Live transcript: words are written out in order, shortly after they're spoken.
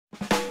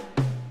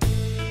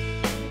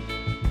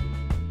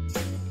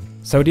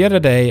So the other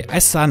day, I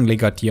suddenly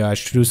got the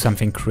urge to do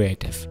something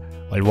creative.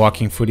 While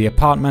walking through the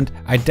apartment,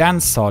 I then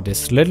saw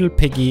this little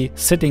piggy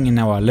sitting in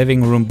our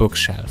living room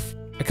bookshelf.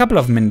 A couple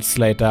of minutes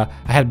later,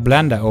 I had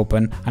Blender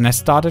open and I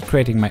started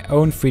creating my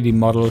own 3D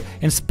model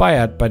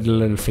inspired by the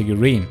little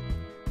figurine.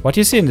 What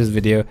you see in this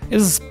video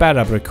is a sped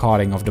up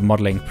recording of the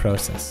modeling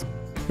process.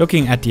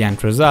 Looking at the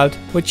end result,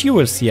 which you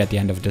will see at the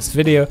end of this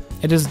video,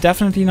 it is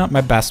definitely not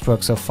my best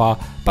work so far,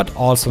 but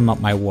also not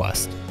my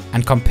worst.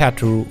 And compared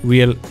to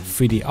real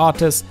 3D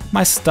artists,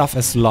 my stuff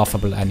is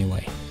laughable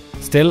anyway.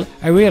 Still,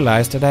 I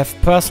realized that I have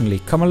personally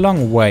come a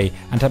long way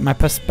and that my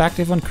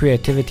perspective on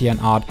creativity and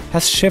art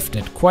has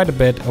shifted quite a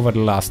bit over the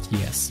last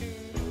years.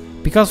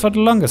 Because for the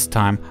longest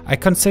time, I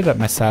considered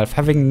myself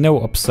having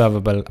no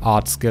observable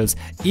art skills,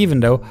 even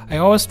though I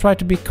always try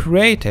to be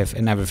creative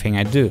in everything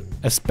I do,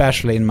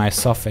 especially in my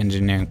software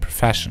engineering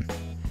profession.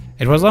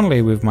 It was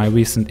only with my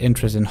recent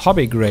interest in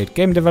hobby-grade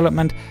game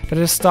development that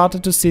I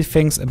started to see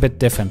things a bit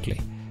differently.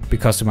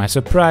 Because to my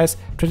surprise,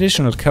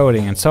 traditional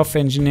coding and software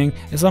engineering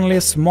is only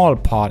a small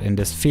part in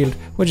this field,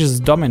 which is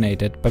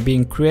dominated by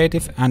being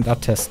creative and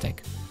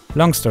artistic.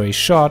 Long story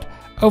short,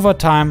 over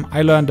time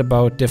I learned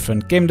about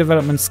different game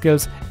development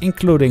skills,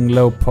 including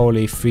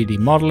low-poly 3D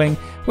modeling,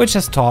 which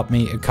has taught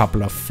me a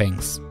couple of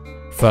things.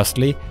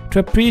 Firstly, to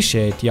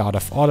appreciate the art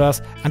of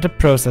others and the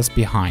process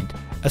behind,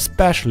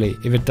 especially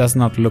if it does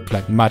not look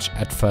like much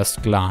at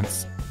first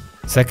glance.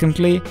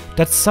 Secondly,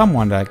 that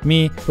someone like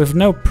me with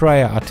no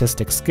prior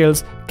artistic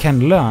skills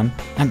can learn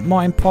and,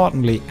 more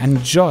importantly,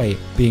 enjoy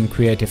being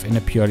creative in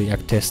a purely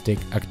artistic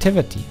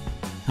activity.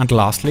 And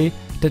lastly,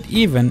 that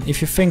even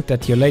if you think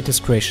that your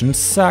latest creation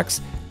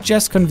sucks,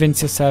 just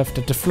convince yourself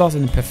that the flaws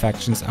and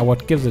imperfections are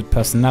what gives it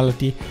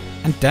personality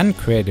and then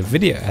create a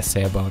video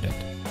essay about it.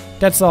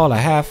 That's all I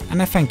have,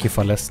 and I thank you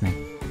for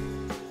listening.